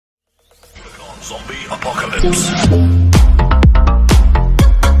Zombie apocalypse.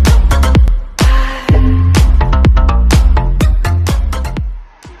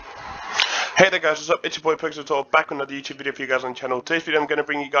 Hey there guys, what's up? It's your boy Pixel back with another YouTube video for you guys on the channel. Today's video I'm going to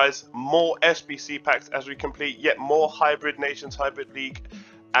bring you guys more SBC packs as we complete yet more Hybrid Nations, Hybrid League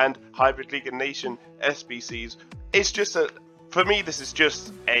and Hybrid League and Nation SBCs. It's just for me this is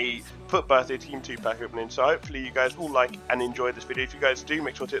just a Foot Birthday Team 2 pack opening, so hopefully you guys will like and enjoy this video. If you guys do,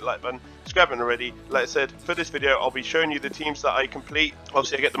 make sure to hit the like button, subscribe if already. Like I said, for this video I'll be showing you the teams that I complete.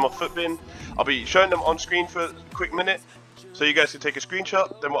 Obviously I get them off Footbin. I'll be showing them on screen for a quick minute, so you guys can take a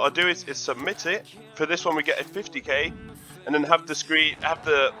screenshot. Then what I'll do is submit it. For this one we get a 50k, and then have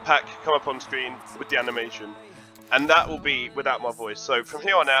the pack come up on screen with the animation, and that will be without my voice. So from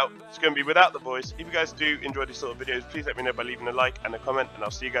here on out it's going to be without the voice. If you guys do enjoy these sort of videos, please let me know by leaving a like and a comment, and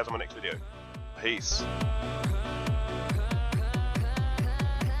I'll see you guys on my next video. Peace.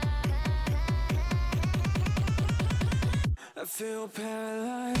 I feel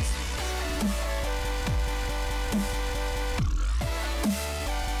paralyzed.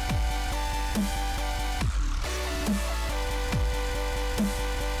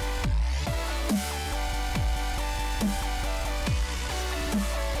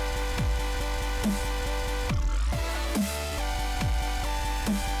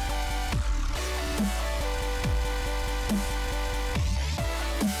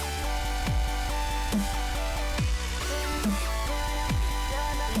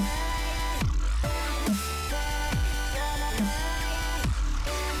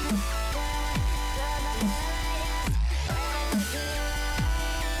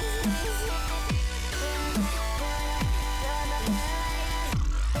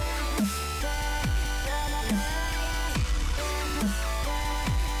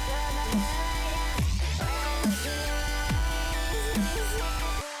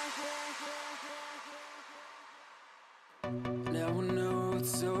 Now I know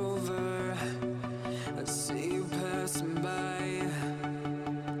it's over. I see you passing by,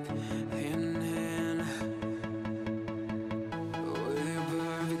 hand in hand, with your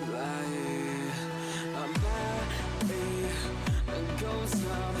perfect light. I'm body, a ghost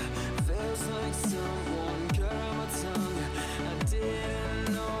town. Feels like someone cut my tongue. I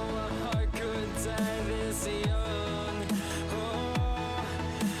didn't know a heart could die this young. Oh,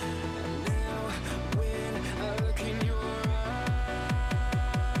 now when I look in your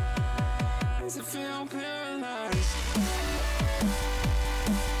eyes, I feel paralyzed.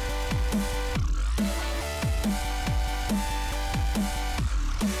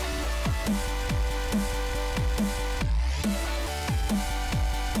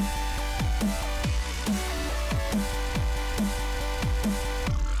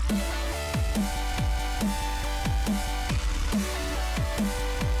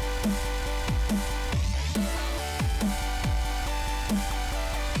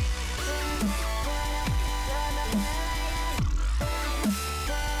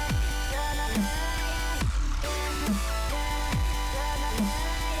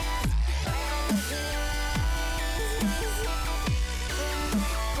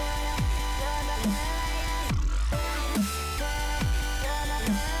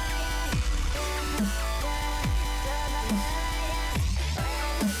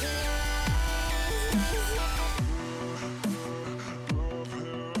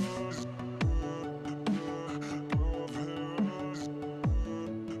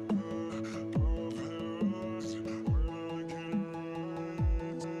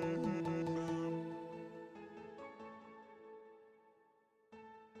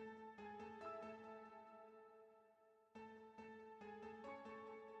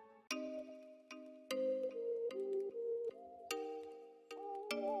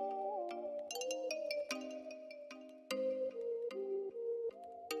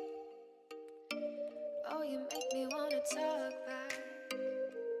 Oh, you make me wanna talk back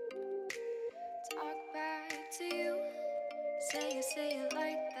to you. Say it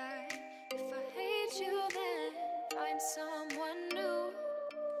like that. If I hate you, then find someone new.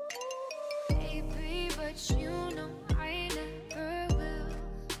 Baby, but you know I never will.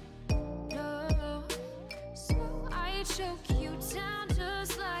 No, so I choke you down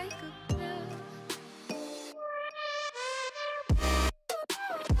just like a pill.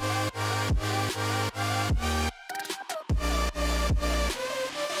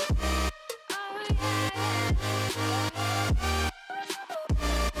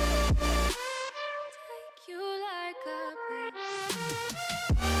 Feel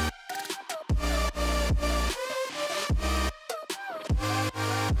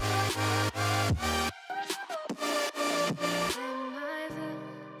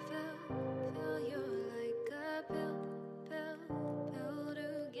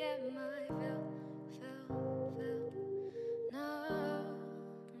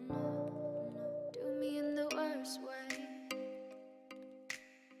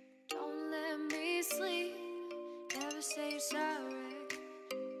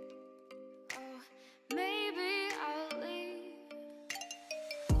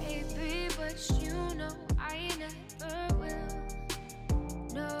but you know I never will.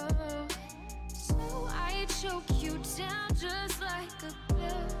 No, so I choke you down just like a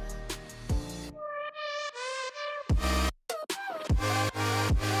pill.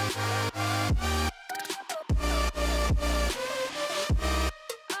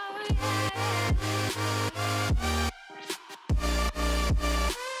 Oh yeah,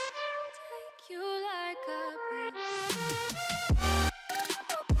 take you like a pill.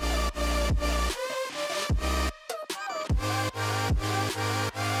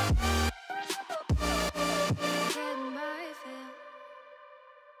 Get my fill.